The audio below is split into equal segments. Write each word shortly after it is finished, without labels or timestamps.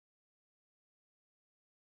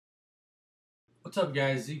What's up,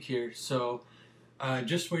 guys? Zeke here. So,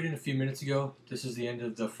 just weighed in a few minutes ago. This is the end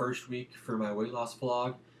of the first week for my weight loss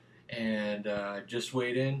vlog, and just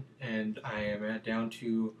weighed in, and I am down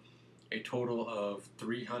to a total of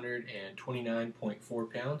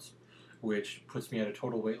 329.4 pounds, which puts me at a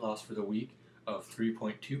total weight loss for the week of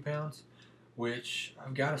 3.2 pounds, which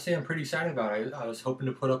I've got to say I'm pretty excited about. I was hoping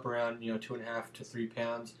to put up around 2.5 to 3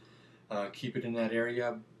 pounds, keep it in that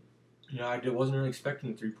area. I wasn't really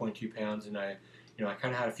expecting 3.2 pounds, and I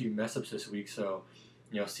kind of had a few mess ups this week, so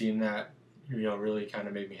seeing that really kind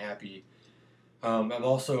of made me happy. I'm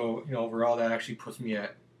also overall that actually puts me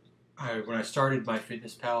at when I started my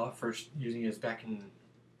Fitness Pal, first using it back in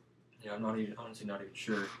I'm honestly not even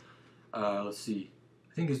sure. Let's see,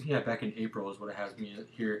 I think it's back in April is what it has me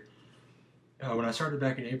here. When I started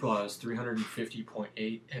back in April, I was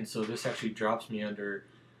 350.8, and so this actually drops me under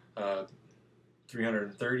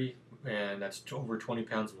 330, and that's over 20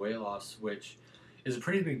 pounds of weight loss, which is a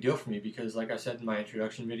pretty big deal for me because, like I said in my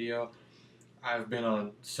introduction video, I've been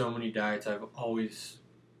on so many diets. I always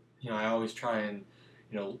try and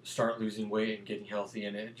start losing weight and getting healthy,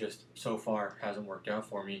 and it just so far hasn't worked out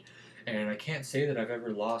for me. And I can't say that I've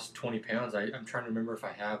ever lost 20 pounds. I'm trying to remember if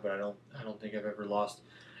I have, but I don't think I've ever lost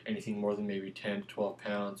anything more than maybe 10 to 12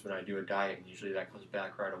 pounds when I do a diet, and usually that comes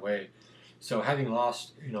back right away. So having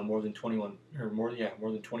lost more than 21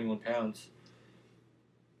 pounds,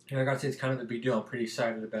 I gotta say it's kind of a big deal. I'm pretty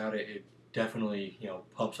excited about it. It definitely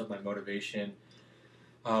pumps up my motivation.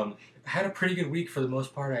 I had a pretty good week for the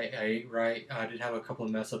most part. I ate right. I did have a couple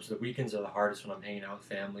of mess ups. The weekends are the hardest when I'm hanging out with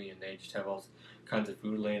family and they just have all kinds of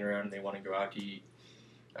food laying around and they want to go out to eat.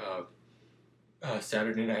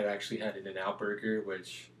 Saturday night I actually had an In-N-Out burger,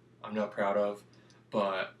 which I'm not proud of,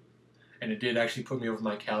 and it did actually put me over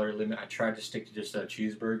my calorie limit. I tried to stick to just a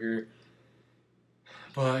cheeseburger,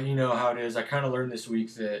 but you know how it is. I kind of learned this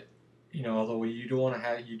week that although you do want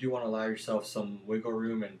to allow yourself some wiggle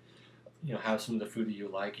room and have some of the food that you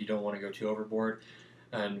like, you don't want to go too overboard.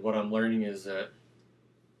 And what I'm learning is that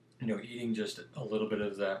eating just a little bit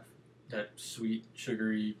of that sweet,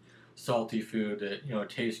 sugary, salty food that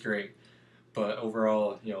tastes great, but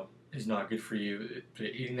overall is not good for you.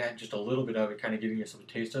 Eating that, just a little bit of it, kind of giving yourself a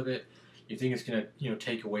taste of it, you think it's gonna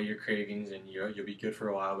take away your cravings and you'll be good for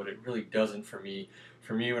a while, but it really doesn't for me.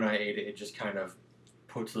 For me, when I ate it, it just kind of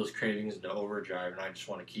puts those cravings into overdrive, and I just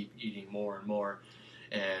want to keep eating more and more.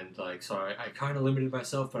 And so I kind of limited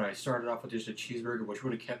myself, but I started off with just a cheeseburger, which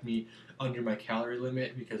would have kept me under my calorie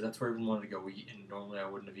limit because that's where everyone wanted to go eat, and normally I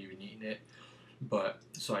wouldn't have even eaten it. But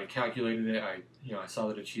so I calculated it. I saw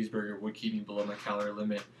that a cheeseburger would keep me below my calorie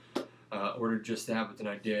limit. Ordered just that, but then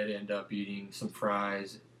I did end up eating some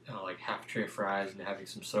fries, like half a tray of fries, and having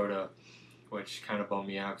some soda, which kind of bummed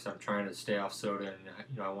me out because I'm trying to stay off soda, and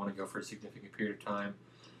I want to go for a significant period of time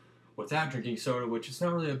without drinking soda, which is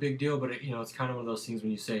not really a big deal, but it's kind of one of those things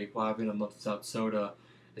when you say, well, I've been a month without soda,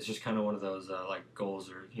 it's just kind of one of those like goals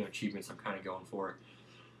or achievements I'm kind of going for.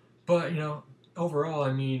 But overall,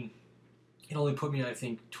 I mean, it only put me, I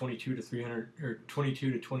think, 22 to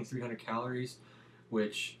 2300 calories,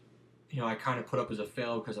 which I kind of put up as a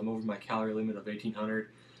fail because I'm over my calorie limit of 1800.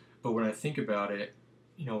 But when I think about it,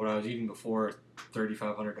 what I was eating before,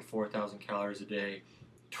 3,500 to 4,000 calories a day,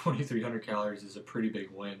 2,300 calories is a pretty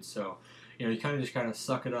big win. So, you kind of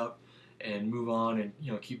suck it up and move on, and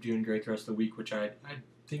keep doing great the rest of the week, which I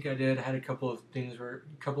think I did. I had a couple of days where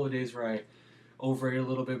I overate a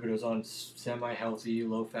little bit, but it was on semi-healthy,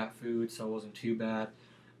 low-fat food, so it wasn't too bad.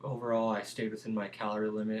 Overall, I stayed within my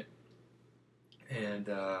calorie limit, and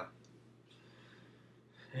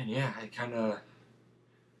yeah, I kind of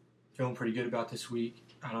feeling pretty good about this week.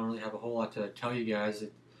 I don't really have a whole lot to tell you guys.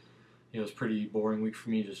 It was a pretty boring week for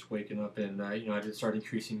me, just waking up, and I did start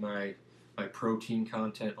increasing my protein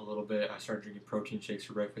content a little bit. I started drinking protein shakes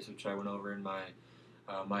for breakfast, which I went over in my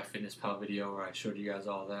my Fitness Pal video where I showed you guys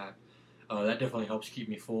all that. That definitely helps keep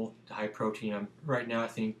me full. The high protein. Right now, I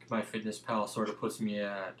think my Fitness Pal sort of puts me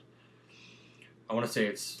at, I want to say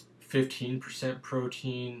it's 15%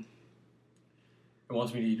 protein. It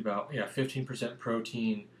wants me to eat about 15%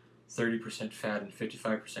 protein, 30% fat, and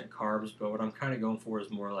 55% carbs. But what I'm kind of going for is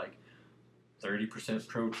more like 30%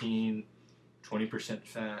 protein, 20%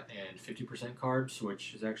 fat, and 50% carbs,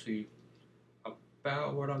 which is actually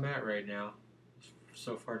about what I'm at right now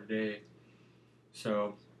so far today.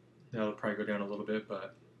 So that'll probably go down a little bit,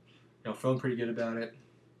 but feeling pretty good about it.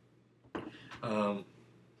 But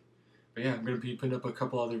yeah, I'm going to be putting up a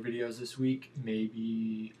couple other videos this week.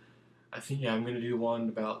 Maybe, I think, I'm going to do one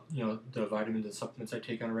about the vitamins and supplements I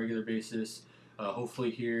take on a regular basis.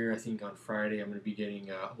 Hopefully here, I think on Friday, I'm going to be getting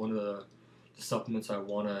one of the supplements I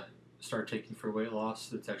want to start taking for weight loss.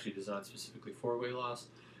 That's actually designed specifically for weight loss.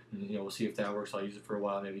 And we'll see if that works. I'll use it for a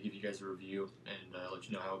while, maybe give you guys a review and let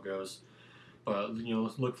you know how it goes. But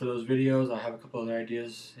look for those videos. I have a couple other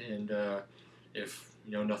ideas, and if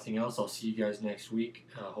nothing else, I'll see you guys next week.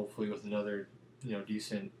 Hopefully with another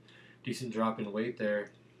decent drop in weight there.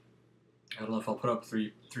 I don't know if I'll put up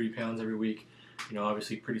three pounds every week.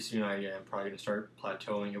 Obviously pretty soon I am probably going to start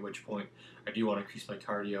plateauing, at which point I do want to increase my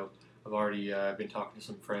cardio. I've already been talking to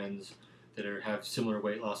some friends that have similar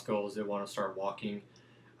weight loss goals that want to start walking.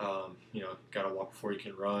 Got to walk before you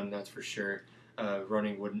can run, that's for sure.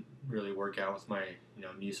 Running wouldn't really work out with my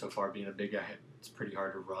knee so far. Being a big guy, it's pretty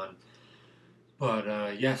hard to run.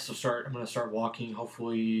 But yeah, so I'm going to start walking.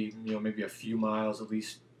 Hopefully, maybe a few miles, at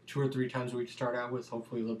least 2 or 3 times a week to start out with.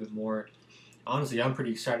 Hopefully a little bit more. Honestly, I'm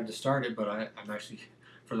pretty excited to start it, but I'm actually,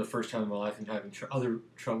 for the first time in my life, I'm having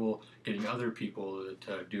trouble getting other people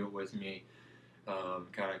to do it with me.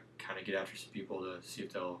 Gotta kind of get after some people to see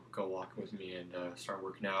if they'll go walking with me and start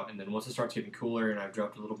working out. And then once it starts getting cooler and I've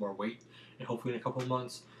dropped a little more weight, and hopefully in a couple of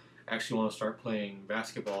months, I actually want to start playing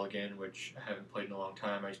basketball again, which I haven't played in a long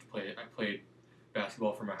time. I played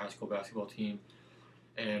basketball for my high school basketball team,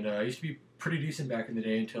 and I used to be pretty decent back in the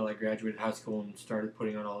day until I graduated high school and started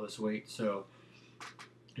putting on all this weight. So,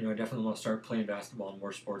 I definitely want to start playing basketball and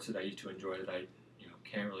more sports that I used to enjoy that I,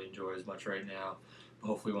 can't really enjoy as much right now. But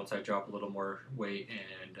hopefully, once I drop a little more weight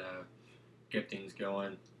and get things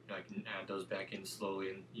going, I can add those back in slowly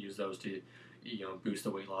and use those to, boost the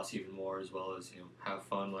weight loss even more, as well as have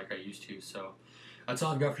fun like I used to. So, that's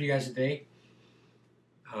all I've got for you guys today.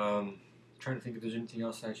 Trying to think if there's anything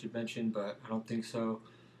else I should mention, but I don't think so.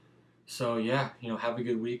 So yeah, have a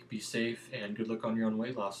good week, be safe, and good luck on your own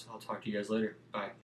weight loss. I'll talk to you guys later. Bye.